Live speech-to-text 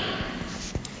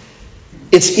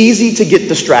It's easy to get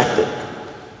distracted.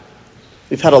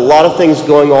 We've had a lot of things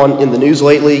going on in the news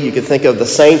lately. You could think of the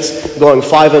Saints going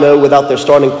 5-0 without their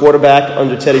starting quarterback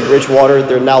under Teddy Bridgewater.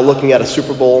 They're now looking at a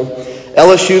Super Bowl.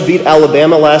 LSU beat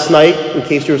Alabama last night. In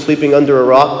case you were sleeping under a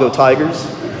rock, go Tigers.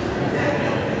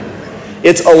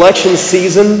 It's election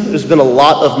season. There's been a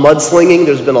lot of mudslinging.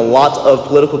 There's been a lot of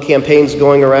political campaigns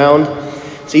going around.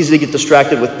 It's easy to get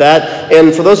distracted with that.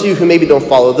 And for those of you who maybe don't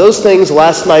follow those things,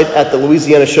 last night at the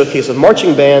Louisiana Showcase of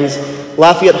Marching Bands,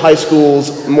 Lafayette High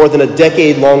School's more than a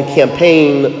decade-long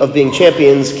campaign of being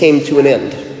champions came to an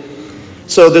end.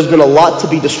 So there's been a lot to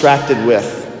be distracted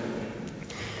with.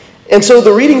 And so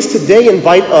the readings today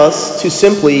invite us to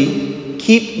simply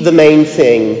keep the main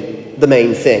thing the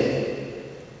main thing.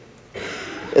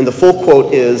 And the full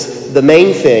quote is, the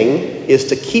main thing is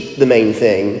to keep the main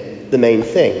thing the main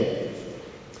thing.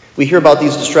 We hear about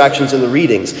these distractions in the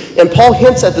readings. And Paul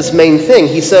hints at this main thing.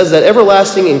 He says that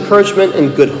everlasting encouragement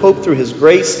and good hope through his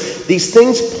grace, these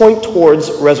things point towards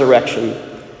resurrection.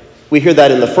 We hear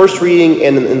that in the first reading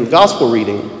and in the gospel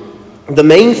reading. The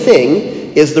main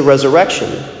thing is the resurrection.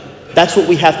 That's what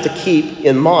we have to keep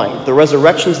in mind. The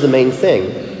resurrection is the main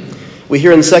thing. We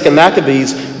hear in 2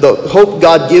 Maccabees, the hope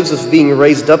God gives of being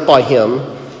raised up by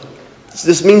him.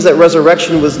 This means that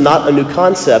resurrection was not a new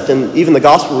concept, and even the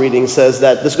gospel reading says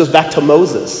that this goes back to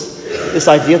Moses, this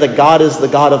idea that God is the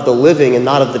God of the living and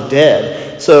not of the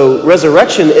dead. So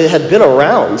resurrection, it had been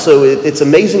around, so it's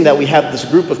amazing that we have this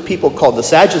group of people called the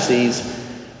Sadducees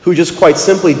who just quite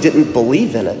simply didn't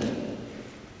believe in it.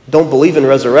 Don't believe in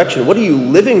resurrection. What are you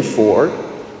living for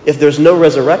if there's no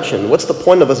resurrection? What's the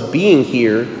point of us being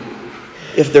here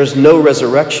if there's no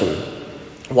resurrection?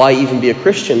 Why even be a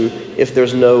Christian if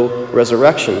there's no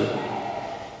resurrection?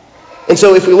 And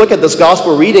so if we look at this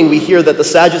gospel reading, we hear that the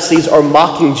Sadducees are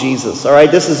mocking Jesus. All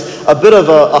right, this is a bit of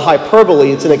a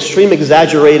hyperbole. It's an extreme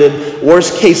exaggerated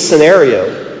worst-case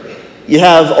scenario. You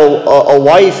have a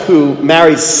wife who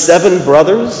marries 7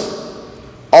 brothers.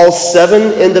 All 7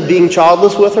 end up being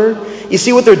childless with her. You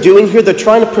see what they're doing here? They're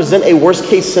trying to present a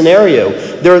worst-case scenario.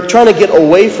 They're trying to get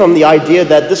away from the idea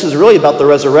that this is really about the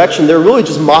resurrection. They're really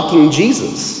just mocking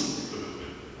Jesus.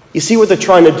 You see what they're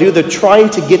trying to do? They're trying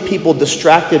to get people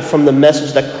distracted from the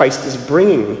message that Christ is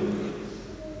bringing.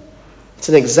 It's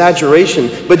an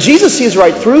exaggeration. But Jesus sees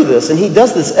right through this, and he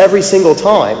does this every single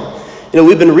time. You know,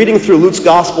 we've been reading through Luke's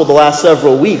gospel the last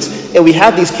several weeks, and we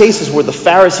have these cases where the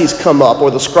Pharisees come up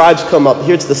or the scribes come up.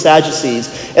 Here it's the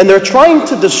Sadducees, and they're trying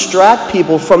to distract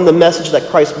people from the message that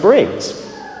Christ brings.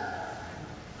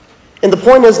 And the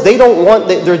point is,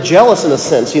 they're jealous in a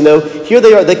sense. You know, here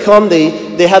they are, they come,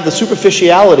 they have the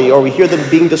superficiality, or we hear them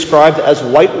being described as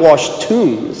whitewashed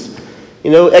tombs.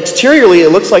 You know, exteriorly it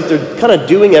looks like they're kind of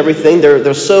doing everything.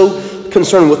 They're so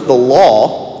concerned with the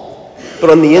law. But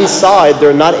on the inside,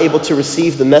 they're not able to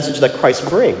receive the message that Christ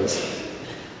brings.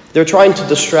 They're trying to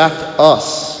distract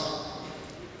us.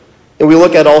 And we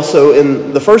look at also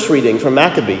in the first reading from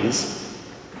Maccabees,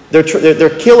 they're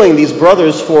killing these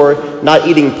brothers for not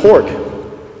eating pork.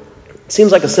 It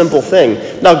seems like a simple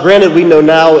thing. Now, granted, we know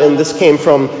now, and this came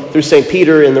through St.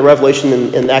 Peter in the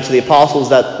Revelation in Acts of the Apostles,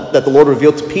 that the Lord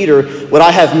revealed to Peter, what I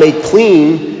have made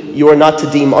clean, you are not to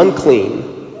deem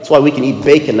unclean. That's why we can eat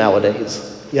bacon nowadays.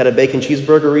 You had a bacon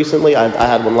cheeseburger recently? I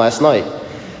had one last night.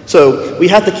 So we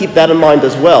have to keep that in mind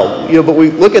as well. You know, but we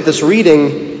look at this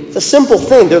reading, it's a simple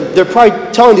thing. They're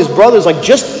probably telling these brothers, like,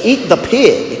 just eat the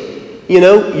pig. You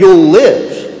know, you'll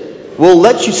live. We'll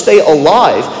let you stay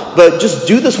alive, but just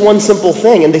do this one simple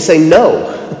thing. And they say,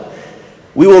 no.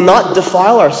 We will not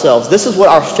defile ourselves. This is what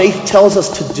our faith tells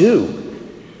us to do.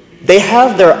 They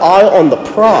have their eye on the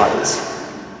prize.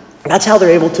 That's how they're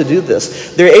able to do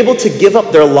this. They're able to give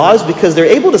up their lives because they're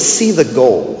able to see the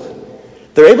goal.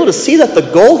 They're able to see that the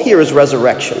goal here is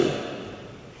resurrection.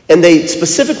 And they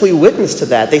specifically witness to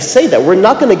that. They say that we're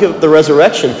not going to give up the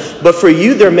resurrection, but for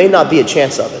you there may not be a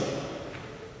chance of it.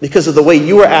 Because of the way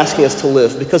you are asking us to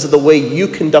live, because of the way you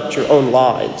conduct your own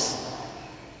lives.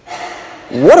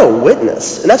 What a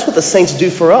witness. And that's what the saints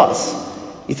do for us.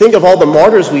 You think of all the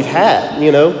martyrs we've had,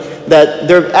 you know, that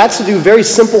they're asked to do very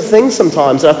simple things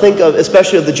sometimes. And I think of,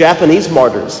 especially of the Japanese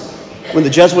martyrs. When the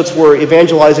Jesuits were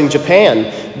evangelizing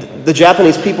Japan, the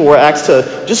Japanese people were asked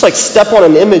to just like step on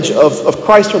an image of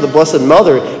Christ or the Blessed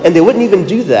Mother, and they wouldn't even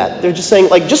do that. They're just saying,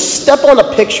 like, just step on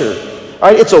a picture. All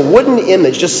right, it's a wooden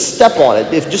image, just step on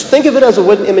it. Just think of it as a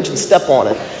wooden image and step on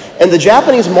it. And the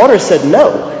Japanese martyrs said,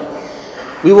 no,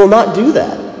 we will not do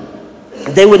that.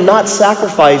 They would not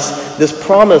sacrifice this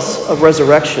promise of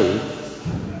resurrection.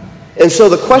 And so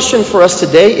the question for us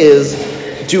today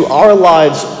is, do our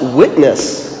lives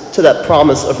witness to that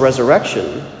promise of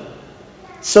resurrection?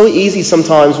 So easy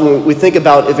sometimes when we think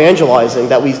about evangelizing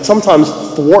that we sometimes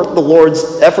thwart the Lord's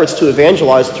efforts to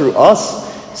evangelize through us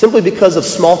simply because of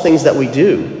small things that we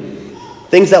do,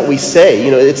 things that we say.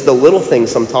 It's the little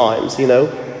things sometimes.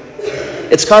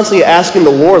 It's constantly asking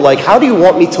the Lord, like, how do you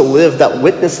want me to live that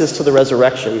witnesses to the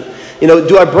resurrection?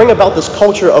 Do I bring about this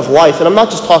culture of life? And I'm not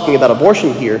just talking about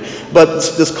abortion here, but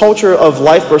this culture of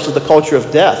life versus the culture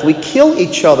of death. We kill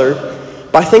each other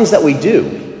by things that we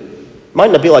do.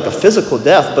 Might not be like a physical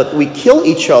death, but we kill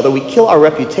each other, we kill our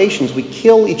reputations, we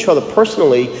kill each other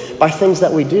personally by things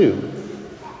that we do.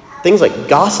 Things like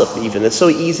gossip even. It's so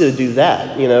easy to do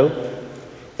that,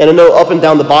 And I know up and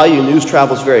down the bayou, news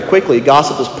travels very quickly.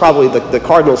 Gossip is probably the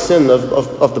cardinal sin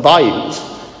of the bayous.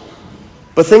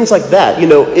 But things like that,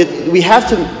 we have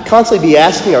to constantly be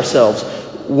asking ourselves,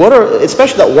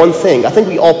 especially that one thing. I think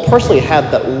we all personally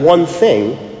have that one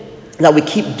thing that we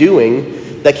keep doing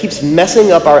that keeps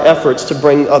messing up our efforts to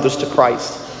bring others to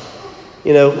Christ.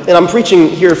 And I'm preaching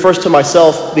here first to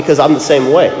myself because I'm the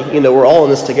same way. We're all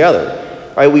in this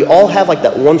together, right? We all have like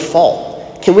that one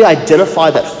fault. Can we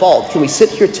identify that fault? Can we sit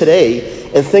here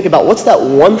today and think about what's that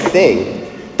one thing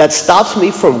that stops me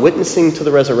from witnessing to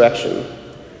the resurrection?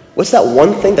 What's that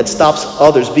one thing that stops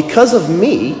others because of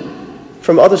me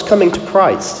from others coming to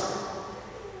Christ?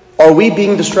 Are we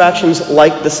being distractions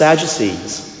like the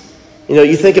Sadducees?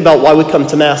 You think about why we come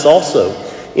to Mass also.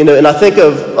 And I think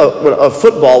of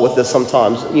football with this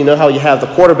sometimes. How you have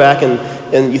the quarterback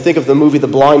and you think of the movie The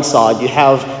Blind Side. You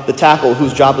have the tackle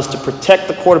whose job is to protect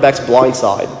the quarterback's blind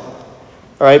side.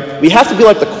 All right? We have to be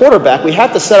like the quarterback. We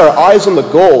have to set our eyes on the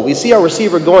goal. We see our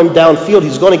receiver going downfield.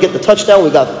 He's going to get the touchdown.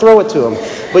 We've got to throw it to him.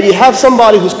 But you have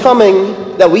somebody who's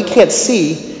coming that we can't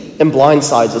see and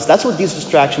blindsides us. That's what these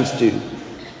distractions do.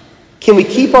 Can we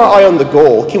keep our eye on the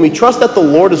goal? Can we trust that the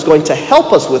Lord is going to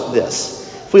help us with this?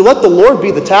 If we let the Lord be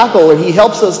the tackle and he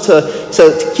helps us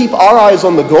to keep our eyes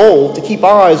on the goal, to keep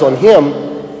our eyes on him,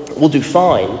 we'll do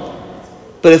fine.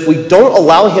 But if we don't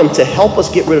allow him to help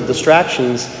us get rid of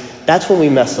distractions, that's when we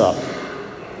mess up.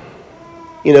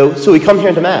 So we come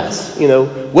here to Mass.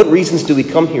 What reasons do we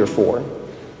come here for?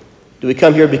 Do we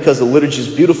come here because the liturgy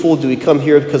is beautiful? Do we come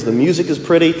here because the music is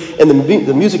pretty? And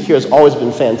the music here has always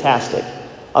been fantastic.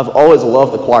 I've always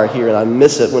loved the choir here, and I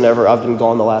miss it whenever I've been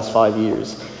gone the last 5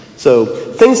 years. So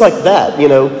things like that,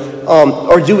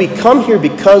 or do we come here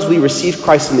because we receive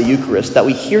Christ in the Eucharist, that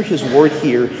we hear his word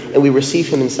here and we receive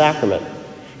him in sacrament?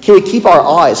 Can we keep our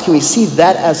eyes? Can we see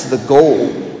that as the goal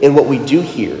in what we do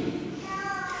here?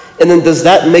 And then does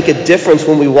that make a difference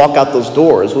when we walk out those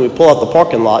doors, when we pull out the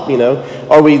parking lot?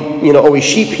 Are we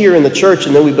sheep here in the church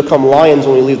and then we become lions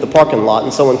when we leave the parking lot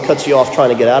and someone cuts you off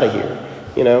trying to get out of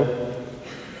here?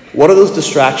 What are those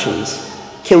distractions?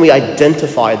 Can we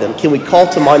identify them? Can we call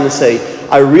to mind and say,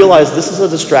 I realize this is a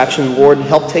distraction, Lord,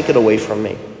 help take it away from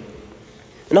me?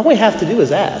 And all we have to do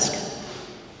is ask.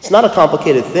 It's not a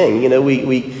complicated thing.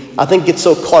 We I think get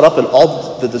so caught up in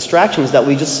all the distractions that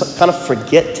we just kind of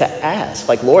forget to ask.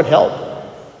 Like, Lord, help.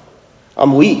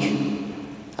 I'm weak.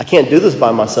 I can't do this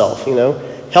by myself,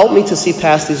 Help me to see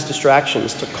past these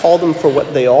distractions, to call them for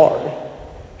what they are.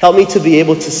 Help me to be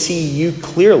able to see you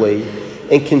clearly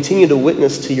and continue to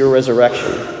witness to your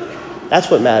resurrection. That's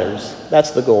what matters.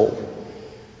 That's the goal.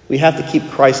 We have to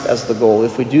keep Christ as the goal.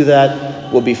 If we do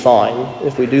that, we'll be fine.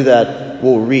 If we do that,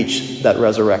 we'll reach that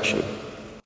resurrection.